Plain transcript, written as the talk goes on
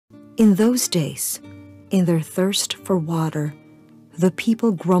In those days, in their thirst for water, the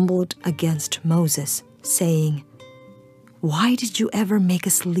people grumbled against Moses, saying, "Why did you ever make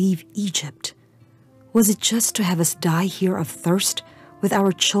us leave Egypt? Was it just to have us die here of thirst with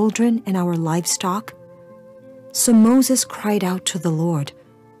our children and our livestock?" So Moses cried out to the Lord,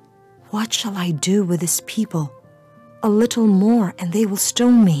 "What shall I do with this people? A little more and they will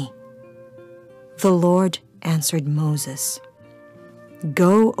stone me." The Lord answered Moses,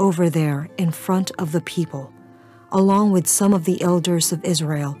 "Go over there in front of the people, along with some of the elders of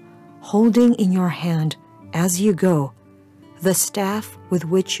Israel, holding in your hand, as you go, the staff with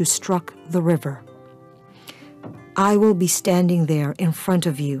which you struck the river. I will be standing there in front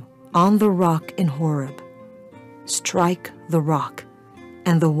of you on the rock in Horeb. Strike the rock,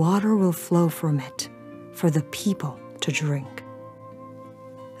 and the water will flow from it for the people to drink."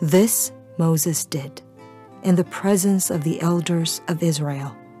 This Moses did in the presence of the elders of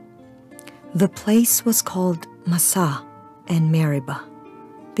Israel. The place was called Massah and Meribah,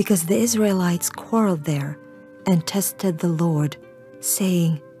 because the Israelites quarreled there and tested the Lord,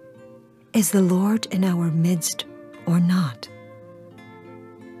 saying, "Is the Lord in our midst or not?"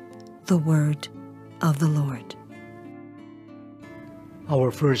 The word of the Lord. Our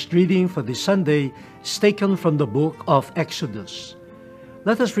first reading for this Sunday is taken from the book of Exodus.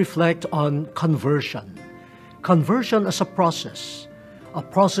 Let us reflect on conversion. Conversion as a process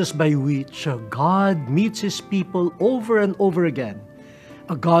by which God meets His people over and over again,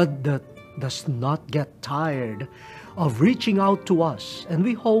 a God that does not get tired of reaching out to us, and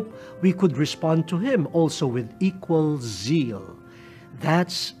we hope we could respond to Him also with equal zeal.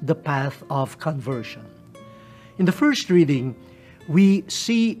 That's the path of conversion. In the first reading, we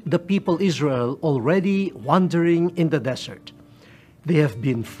see the people Israel already wandering in the desert. They have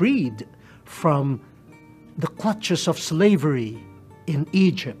been freed from the clutches of slavery in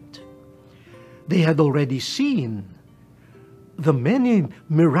Egypt. They had already seen the many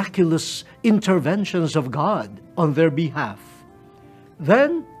miraculous interventions of God on their behalf.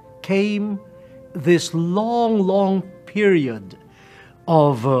 Then came this long period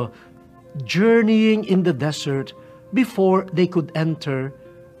of journeying in the desert before they could enter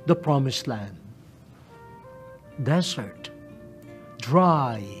the promised land. Desert,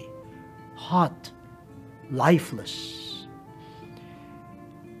 dry, hot, lifeless.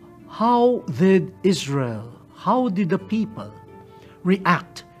 How did the people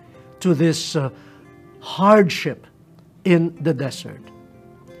react to this hardship in the desert?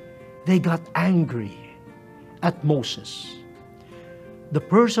 They got angry at Moses, the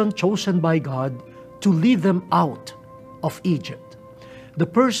person chosen by God to lead them out of Egypt, the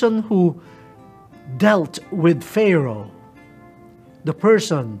person who dealt with Pharaoh, the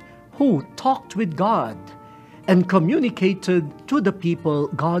person who talked with God and communicated to the people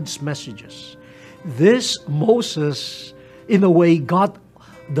God's messages. This Moses, in a way, got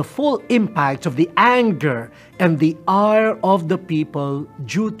the full impact of the anger and the ire of the people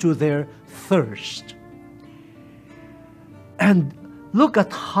due to their thirst. And look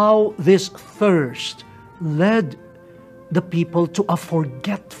at how this thirst led the people to a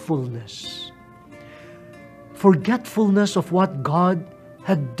forgetfulness of what God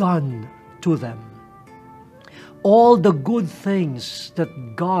had done to them. All the good things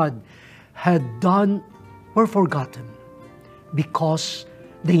that God had done were forgotten because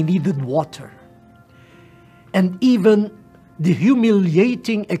they needed water. And even the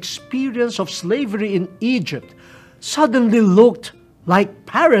humiliating experience of slavery in Egypt suddenly looked like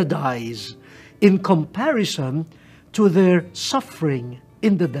paradise in comparison to their suffering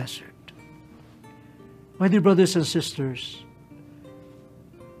in the desert. My dear brothers and sisters,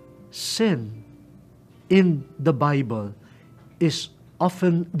 sin in the Bible is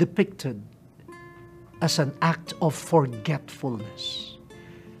often depicted as an act of forgetfulness.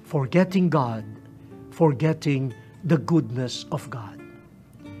 Forgetting God, forgetting the goodness of God.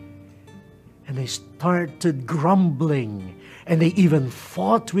 And they started grumbling, and they even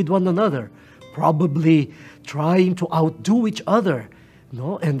fought with one another, probably trying to outdo each other,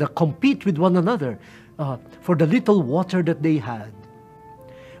 and compete with one another for the little water that they had.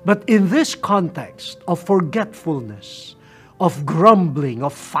 But in this context of forgetfulness, of grumbling,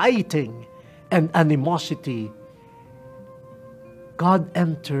 of fighting, and animosity, God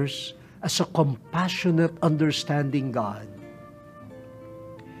enters as a compassionate, understanding God.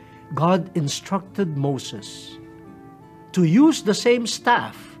 God instructed Moses to use the same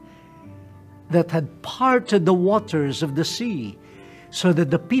staff that had parted the waters of the sea so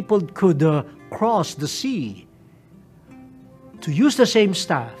that the people could cross the sea. To use the same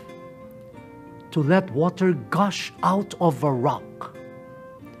staff to let water gush out of a rock.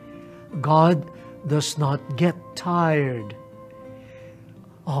 God does not get tired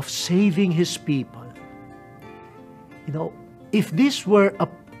of saving His people. If this were a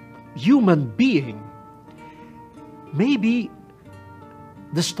human being, maybe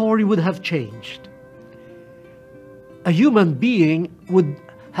the story would have changed. A human being would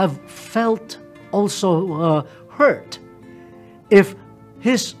have felt also hurt if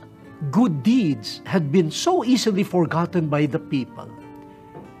his good deeds had been so easily forgotten by the people.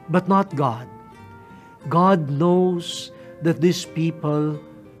 But not God. God knows that these people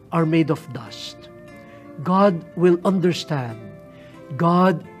are made of dust. God will understand.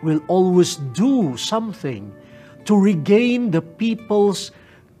 God will always do something to regain the people's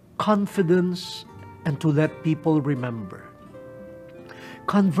confidence and to let people remember.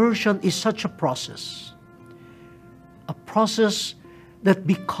 Conversion is such a process that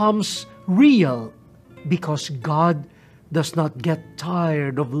becomes real because God does not get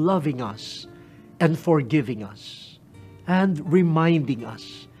tired of loving us and forgiving us and reminding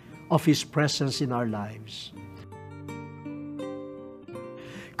us of His presence in our lives.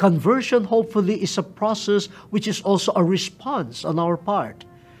 Conversion, hopefully, is a process which is also a response on our part,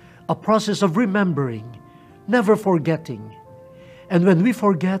 a process of remembering, never forgetting. And when we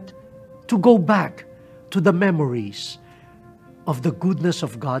forget, to go back to the memories of the goodness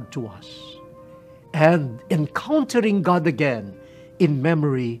of God to us. And encountering God again in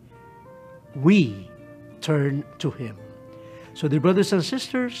memory, we turn to Him. So, dear brothers and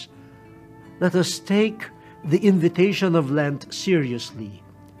sisters, let us take the invitation of Lent seriously.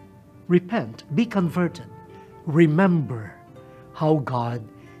 Repent, be converted. Remember how God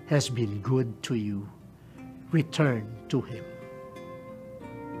has been good to you. Return to Him.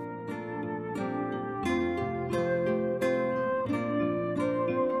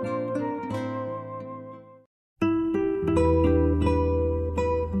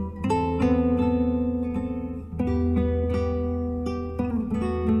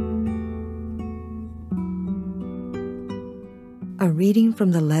 A reading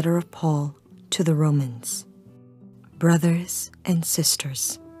from the letter of Paul to the Romans. Brothers and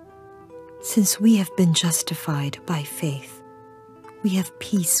sisters, since we have been justified by faith, we have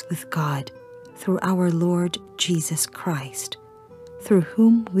peace with God through our Lord Jesus Christ, through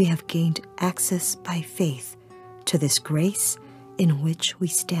whom we have gained access by faith to this grace in which we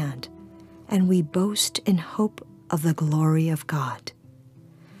stand, and we boast in hope of the glory of God.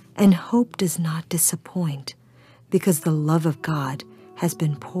 And hope does not disappoint, because the love of God has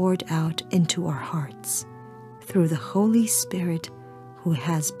been poured out into our hearts through the Holy Spirit who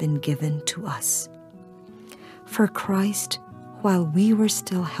has been given to us. For Christ, while we were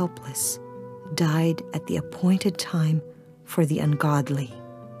still helpless, died at the appointed time for the ungodly.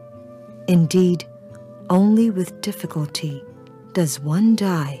 Indeed, only with difficulty does one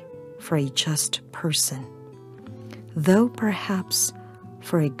die for a just person, though perhaps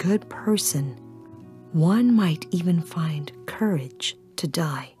for a good person one might even find courage to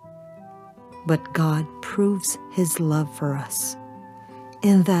die. But God proves His love for us,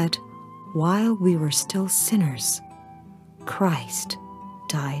 in that while we were still sinners, Christ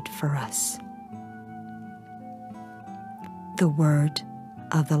died for us. The word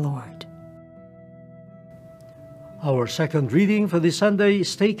of the Lord. Our second reading for this Sunday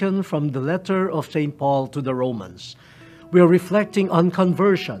is taken from the letter of St. Paul to the Romans. We are reflecting on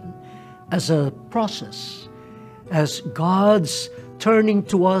conversion as a process, as God's turning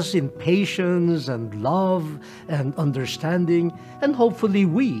to us in patience and love and understanding, and hopefully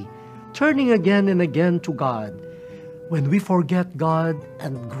we turning again and again to God. When we forget God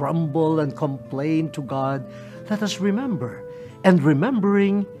and grumble and complain to God, let us remember. And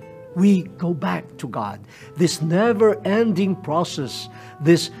remembering, we go back to God. This never-ending process,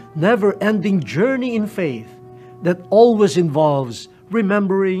 this never-ending journey in faith that always involves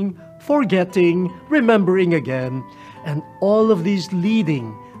remembering, forgetting, remembering again, and all of these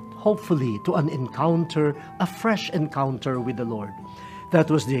leading, hopefully, to an encounter, a fresh encounter with the Lord. That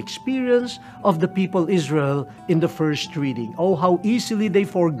was the experience of the people Israel in the first reading. Oh, how easily they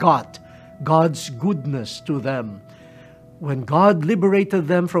forgot God's goodness to them when God liberated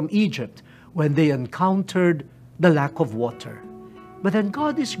them from Egypt, when they encountered the lack of water. But then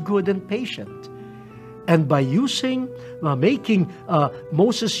God is good and patient. And by making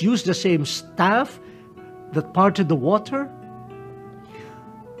Moses use the same staff that parted the water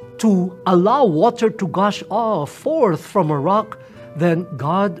to allow water to gush forth from a rock, then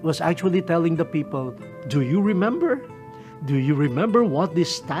God was actually telling the people, do you remember? Do you remember what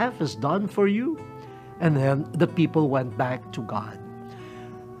this staff has done for you? And then the people went back to God.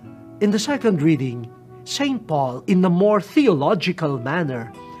 In the second reading, St. Paul, in a more theological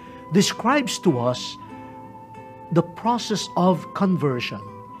manner, describes to us the process of conversion,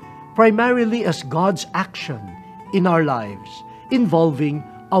 primarily as God's action in our lives, involving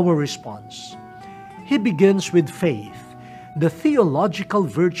our response. He begins with faith, the theological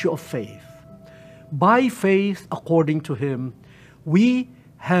virtue of faith. By faith, according to him, we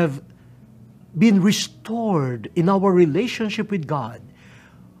have been restored in our relationship with God.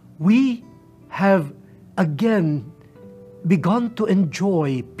 We have again begun to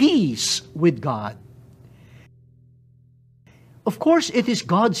enjoy peace with God. Of course, it is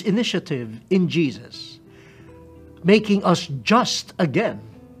God's initiative in Jesus, making us just again.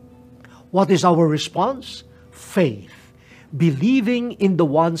 What is our response? Faith, believing in the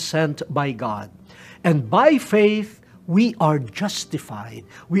one sent by God. And by faith, we are justified.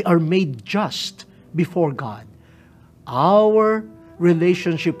 We are made just before God. Our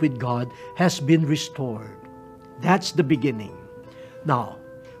relationship with God has been restored. That's the beginning. Now,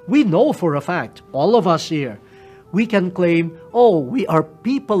 we know for a fact, all of us here, we can claim, oh, we are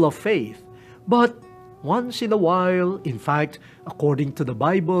people of faith. But once in a while, in fact, according to the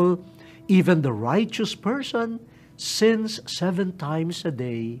Bible, even the righteous person sins 7 times a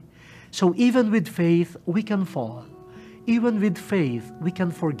day. So even with faith, we can fall. Even with faith, we can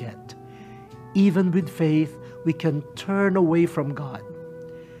forget. Even with faith, we can turn away from God.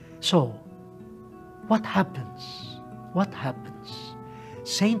 So, what happens? What happens?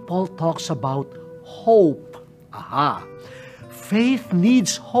 St. Paul talks about hope. Aha! Faith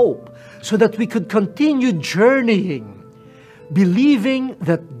needs hope so that we could continue journeying, believing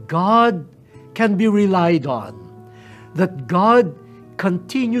that God can be relied on, that God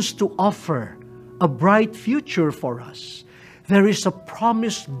continues to offer a bright future for us. There is a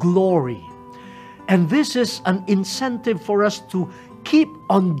promised glory. And this is an incentive for us to keep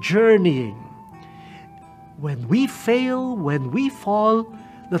on journeying. When we fail, when we fall,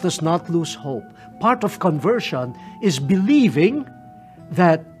 let us not lose hope. Part of conversion is believing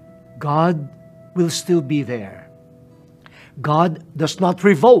that God will still be there. God does not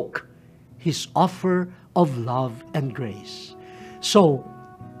revoke His offer of love and grace. So,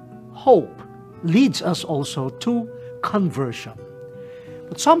 hope leads us also to conversion.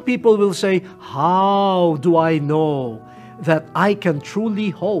 But some people will say, how do I know that I can truly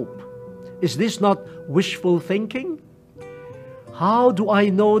hope? Is this not wishful thinking? How do I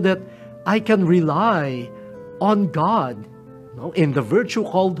know that I can rely on God in the virtue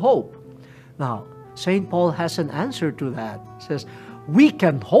called hope? Now, St. Paul has an answer to that. He says, we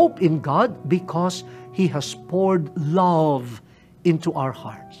can hope in God because He has poured love into our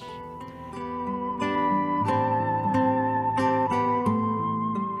hearts.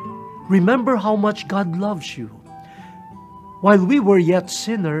 Remember how much God loves you. While we were yet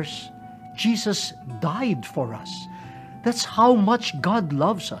sinners, Jesus died for us. That's how much God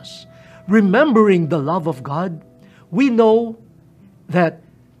loves us. Remembering the love of God, we know that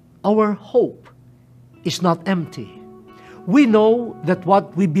our hope is not empty. We know that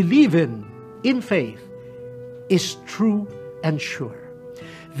what we believe in faith, is true and sure.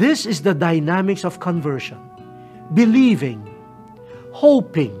 This is the dynamics of conversion. Believing,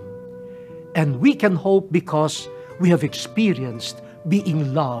 hoping, and we can hope because we have experienced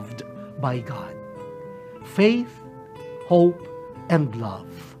being loved by God. Faith, hope, and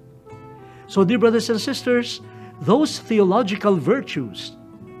love. So, dear brothers and sisters, those theological virtues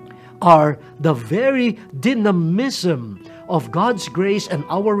are the very dynamism of God's grace and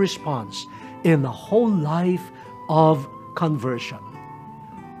our response in the whole life of conversion.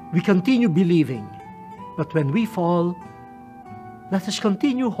 We continue believing, but when we fall, let us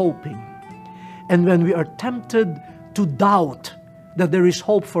continue hoping. And when we are tempted to doubt that there is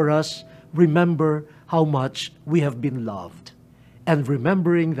hope for us, remember how much we have been loved. And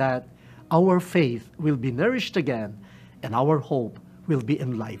remembering that our faith will be nourished again and our hope will be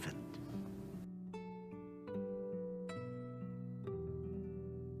enlivened.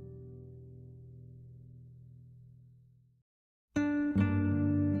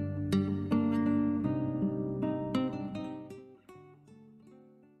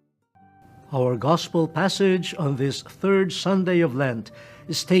 Our gospel passage on this third Sunday of Lent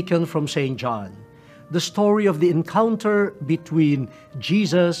is taken from St. John, the story of the encounter between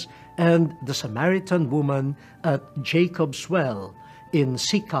Jesus and the Samaritan woman at Jacob's well in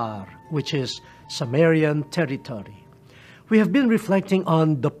Sychar, which is Samarian territory. We have been reflecting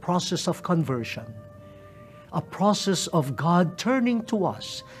on the process of conversion, a process of God turning to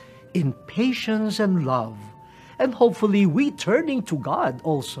us in patience and love, and hopefully we turning to God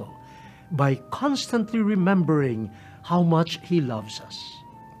also, by constantly remembering how much He loves us.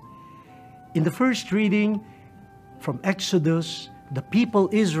 In the first reading from Exodus, the people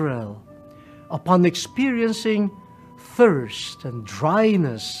Israel, upon experiencing thirst and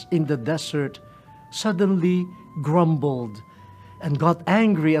dryness in the desert, suddenly grumbled and got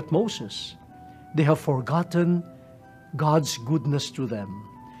angry at Moses. They have forgotten God's goodness to them.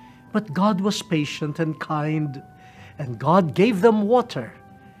 But God was patient and kind, and God gave them water,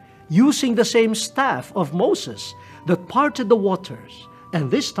 using the same staff of Moses that parted the waters. And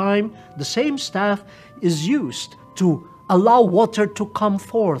this time, the same staff is used to allow water to come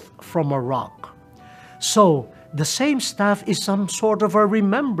forth from a rock. So, the same staff is some sort of a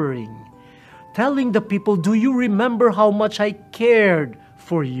remembering, telling the people, do you remember how much I cared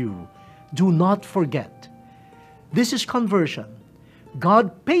for you? Do not forget. This is conversion.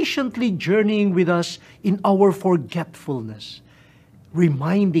 God patiently journeying with us in our forgetfulness,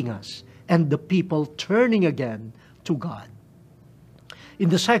 reminding us, and the people turning again to God. In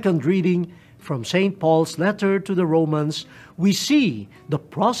the second reading from St. Paul's letter to the Romans, we see the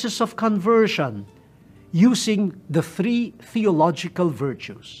process of conversion using the three theological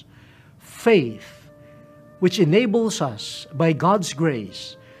virtues. Faith, which enables us, by God's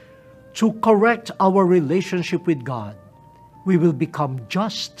grace, to correct our relationship with God. We will become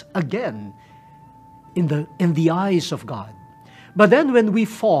just again in the eyes of God. But then when we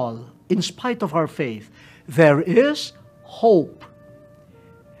fall, in spite of our faith, there is hope.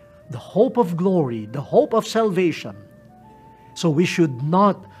 The hope of glory, the hope of salvation. So we should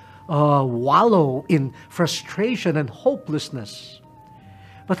not wallow in frustration and hopelessness.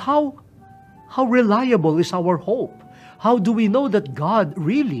 But how reliable is our hope? How do we know that God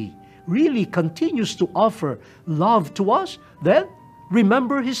really continues to offer love to us? Then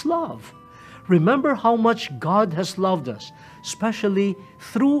remember His love. Remember how much God has loved us, especially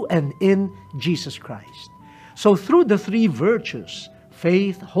through and in Jesus Christ. So through the three virtues,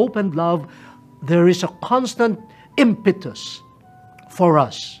 faith, hope, and love, there is a constant impetus for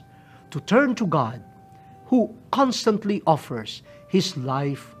us to turn to God, who constantly offers His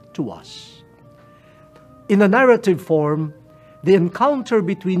life to us. In a narrative form, the encounter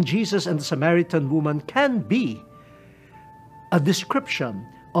between Jesus and the Samaritan woman can be a description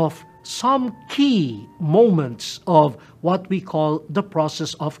of some key moments of what we call the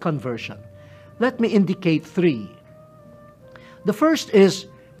process of conversion. Let me indicate three. The first is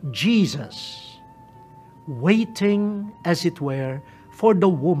Jesus waiting, as it were, for the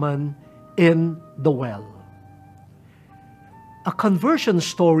woman in the well. A conversion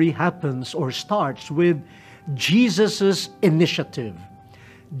story happens or starts with Jesus' initiative.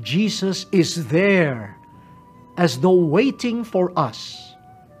 Jesus is there as though waiting for us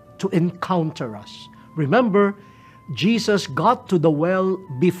to encounter us. Remember, Jesus got to the well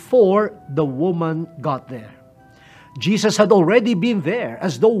before the woman got there. Jesus had already been there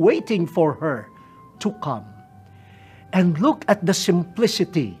as though waiting for her to come. And look at the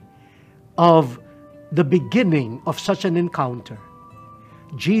simplicity of the beginning of such an encounter.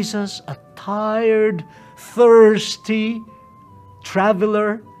 Jesus, a tired, thirsty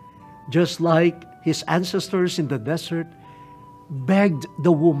traveler, just like his ancestors in the desert, begged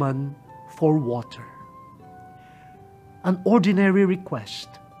the woman for water. An ordinary request,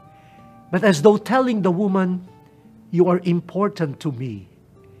 but as though telling the woman, you are important to me.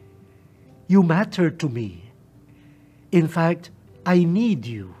 You matter to me. In fact, I need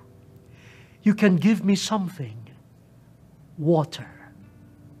you. You can give me something. Water.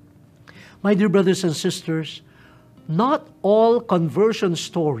 My dear brothers and sisters, not all conversion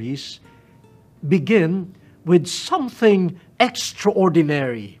stories begin with something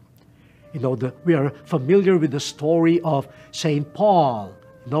extraordinary. We are familiar with the story of St. Paul,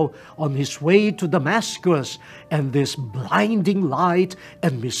 on his way to Damascus, and this blinding light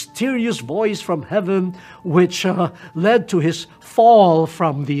and mysterious voice from heaven, which led to his fall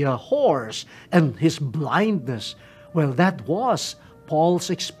from the horse and his blindness. Well, that was Paul's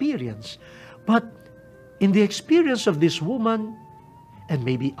experience. But in the experience of this woman, and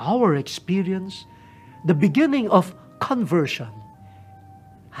maybe our experience, the beginning of conversion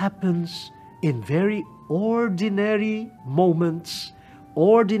happens in very ordinary moments,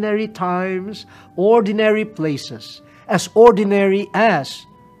 ordinary times, ordinary places, as ordinary as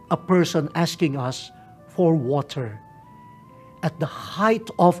a person asking us for water at the height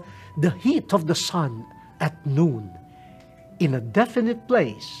of the heat of the sun at noon, in a definite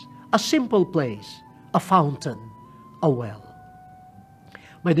place, a simple place, a fountain, a well.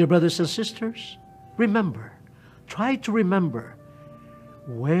 My dear brothers and sisters, remember, try to remember,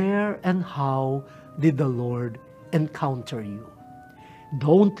 where and how did the Lord encounter you?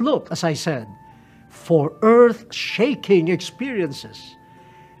 Don't look, as I said, for earth-shaking experiences.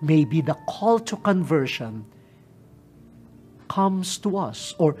 Maybe the call to conversion comes to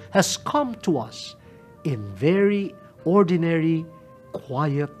us or has come to us in very ordinary,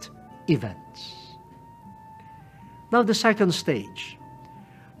 quiet events. Now the second stage.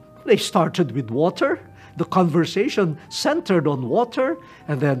 They started with water. The conversation centered on water,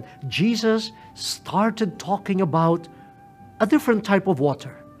 and then Jesus started talking about a different type of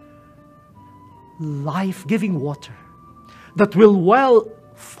water. Life-giving water that will well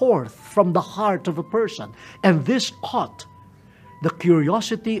forth from the heart of a person. And this caught the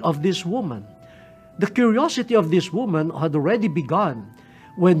curiosity of this woman. The curiosity of this woman had already begun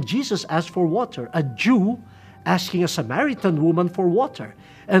when Jesus asked for water, a Jew asking a Samaritan woman for water.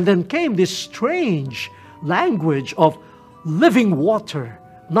 And then came this strange language of living water,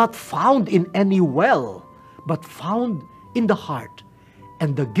 not found in any well, but found in the heart.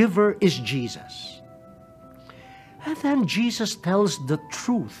 And the giver is Jesus. And then Jesus tells the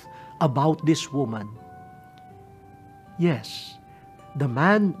truth about this woman. Yes, the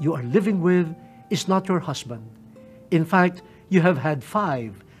man you are living with is not your husband. In fact, you have had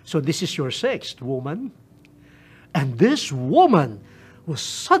 5, so this is your 6th, woman. And this woman was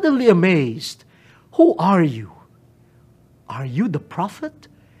suddenly amazed. Who are you? Are you the prophet?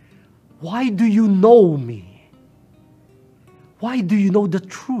 Why do you know me? Why do you know the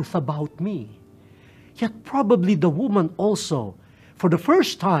truth about me? Yet probably the woman also, for the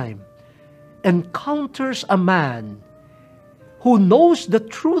first time, encounters a man who knows the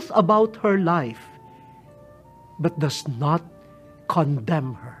truth about her life, but does not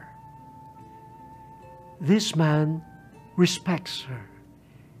condemn her. This man respects her.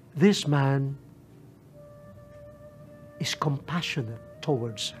 This man is compassionate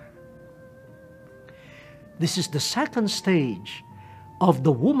towards her. This is the second stage of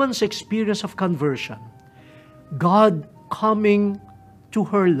the woman's experience of conversion. God coming to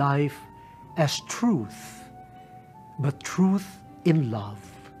her life as truth, but truth in love.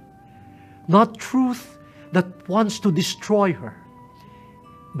 Not truth that wants to destroy her,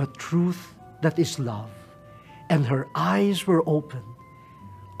 but truth that is love. And her eyes were opened.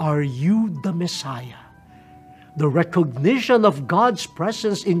 Are you the Messiah? The recognition of God's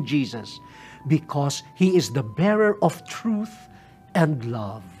presence in Jesus because He is the bearer of truth and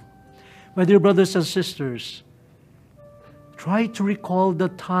love. My dear brothers and sisters, try to recall the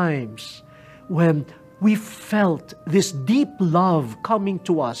times when we felt this deep love coming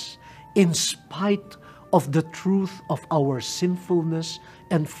to us in spite of the truth of our sinfulness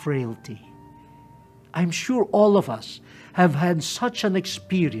and frailty. I'm sure all of us have had such an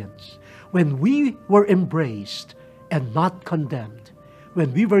experience when we were embraced and not condemned,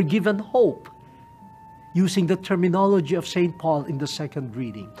 when we were given hope, using the terminology of St. Paul in the second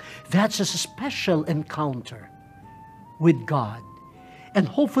reading. That's a special encounter with God. And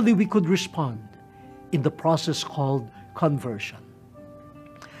hopefully we could respond in the process called conversion.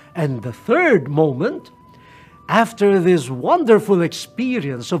 And the third moment, after this wonderful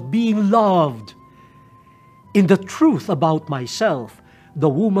experience of being loved in the truth about myself, the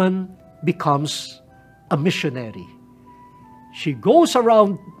woman becomes a missionary. She goes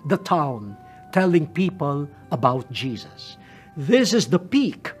around the town telling people about Jesus. This is the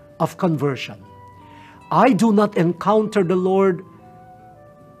peak of conversion. I do not encounter the Lord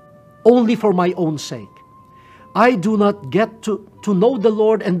only for my own sake. I do not get to know the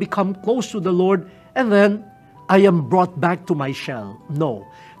Lord and become close to the Lord and then I am brought back to my shell. No.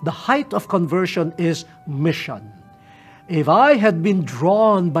 The height of conversion is mission. If I had been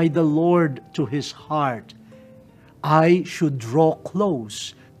drawn by the Lord to His heart, I should draw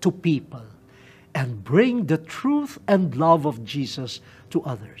close to people and bring the truth and love of Jesus to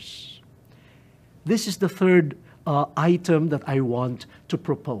others. This is the third item that I want to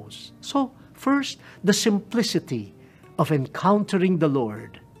propose. So, first, the simplicity of encountering the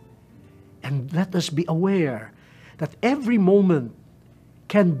Lord. And let us be aware that every moment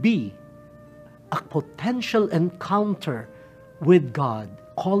can be a potential encounter with God,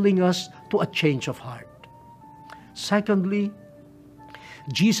 calling us to a change of heart. Secondly,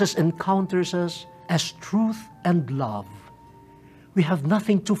 Jesus encounters us as truth and love. We have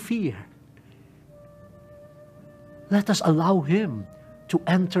nothing to fear. Let us allow Him to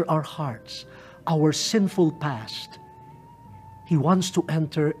enter our hearts, our sinful past. He wants to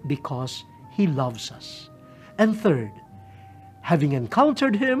enter because He loves us. And third, having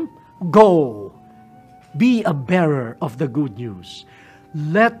encountered Him, go. Be a bearer of the good news.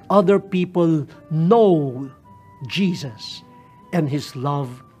 Let other people know Jesus and His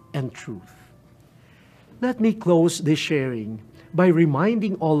love and truth. Let me close this sharing by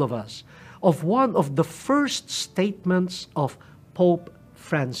reminding all of us of one of the first statements of Pope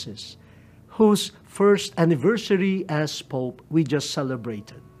Francis, whose first anniversary as Pope we just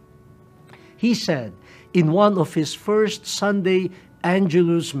celebrated. He said in one of his first Sunday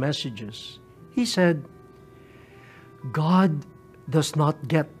Angelus messages, he said, God does not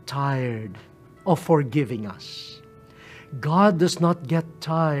get tired of forgiving us. God does not get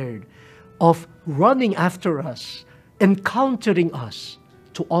tired of running after us, encountering us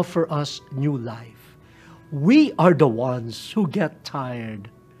to offer us new life. We are the ones who get tired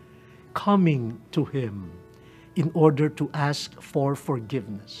coming to Him in order to ask for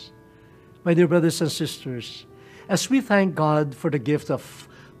forgiveness. My dear brothers and sisters, as we thank God for the gift of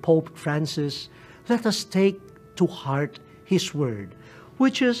Pope Francis, let us take to heart his word,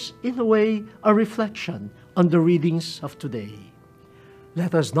 which is, in a way, a reflection on the readings of today.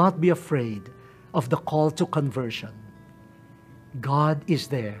 Let us not be afraid of the call to conversion. God is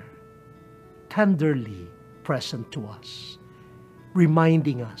there, tenderly present to us,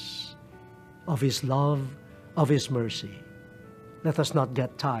 reminding us of His love, of His mercy. Let us not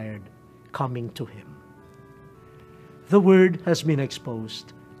get tired coming to Him. The word has been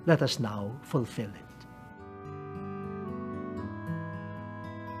exposed. Let us now fulfill it.